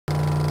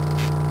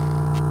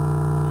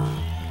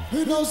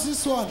Who knows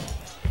this one?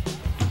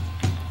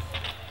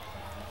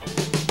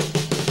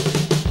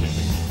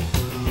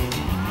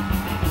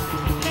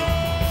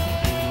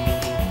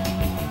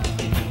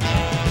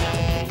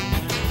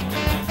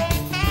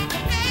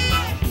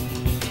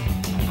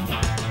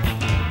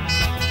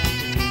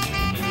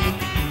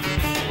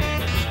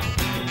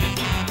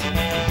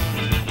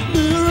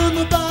 Mirror in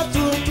the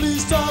bathroom,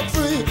 please talk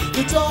free.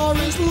 The door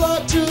is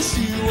locked, just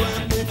you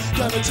and me.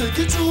 Gonna take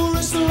you to a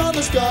restaurant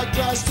that's got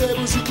glass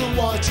tables. You can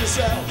watch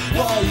yourself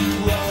while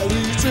you are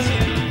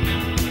eating.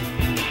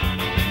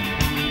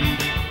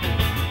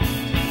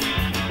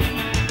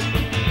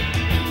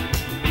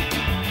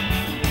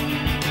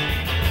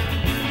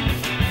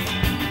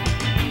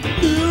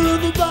 Mirror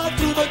in the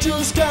bathroom, I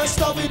just can't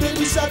stop it.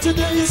 Any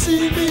Saturday you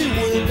see me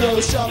window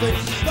shopping.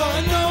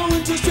 I know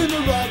interest in the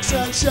rocks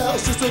and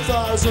shells, just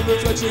 1,000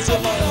 reflections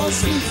on my own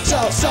sleep.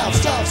 South, south,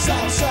 south,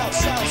 south, south,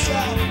 south,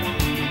 south.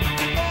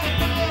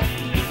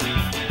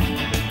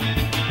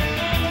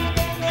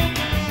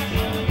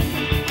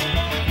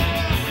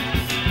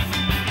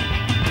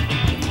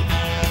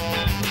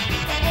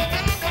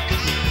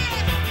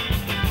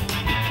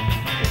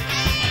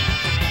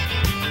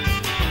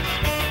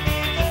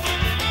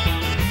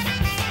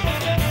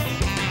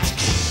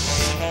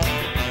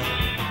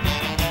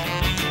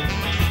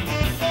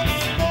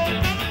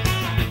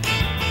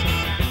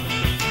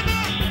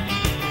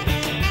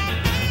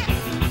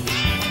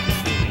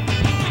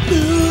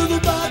 Mirror in the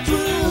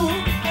bathroom,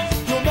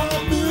 you're my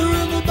mirror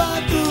in the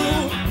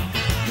bathroom.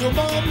 You're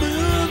my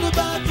mirror in the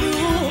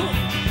bathroom.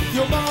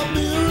 You're my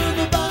mirror in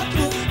the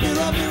bathroom.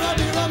 Mirror, mirror,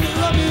 mirror,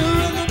 mirror,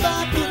 mirror in the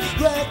bathroom.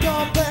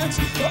 Recompense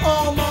for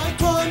all my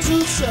crimes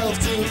of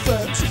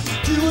self-defense.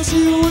 Do as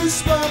you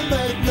whisper,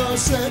 make no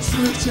sense.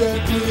 Look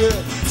gently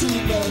to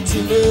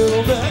mental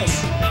illness.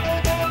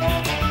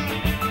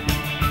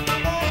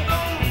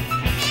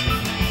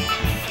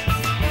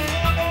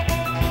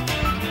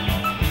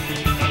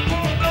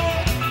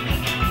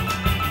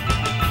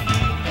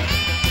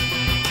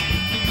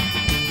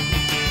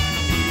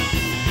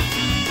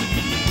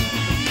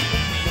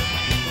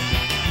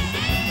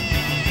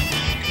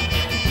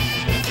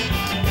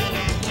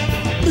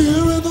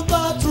 Mirror in the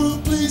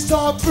bathroom, please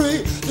talk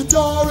free. The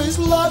door is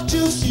locked,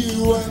 just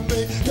you and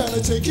me.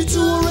 Gonna take you to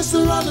a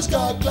restaurant that's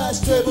got glass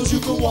tables. You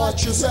can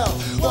watch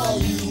yourself while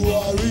you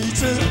are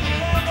eating.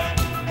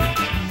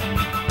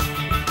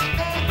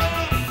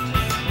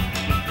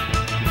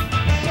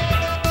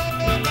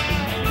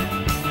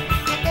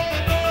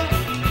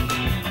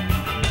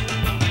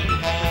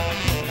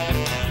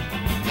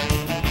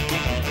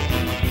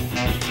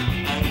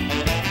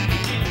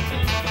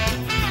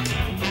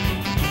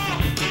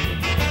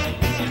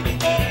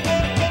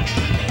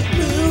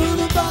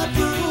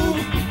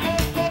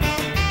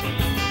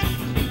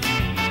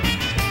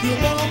 You're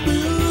my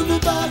mirror in the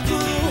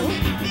bathroom.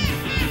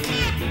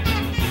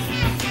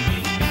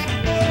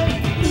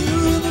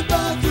 Mirror in the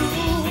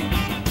bathroom.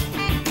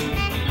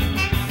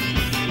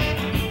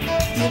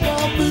 You're my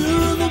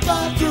mirror in the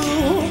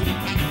bathroom.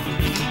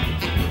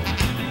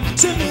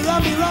 Say mirror,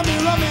 mirror,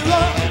 mirror,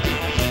 mirror.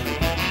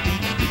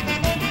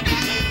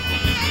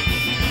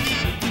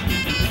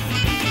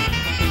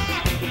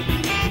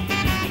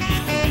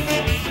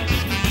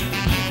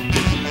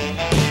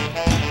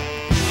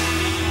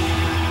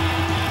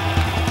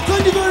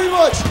 Thank you very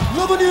much.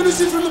 Love and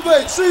unity from the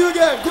Bay. See you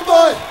again.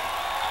 Goodbye.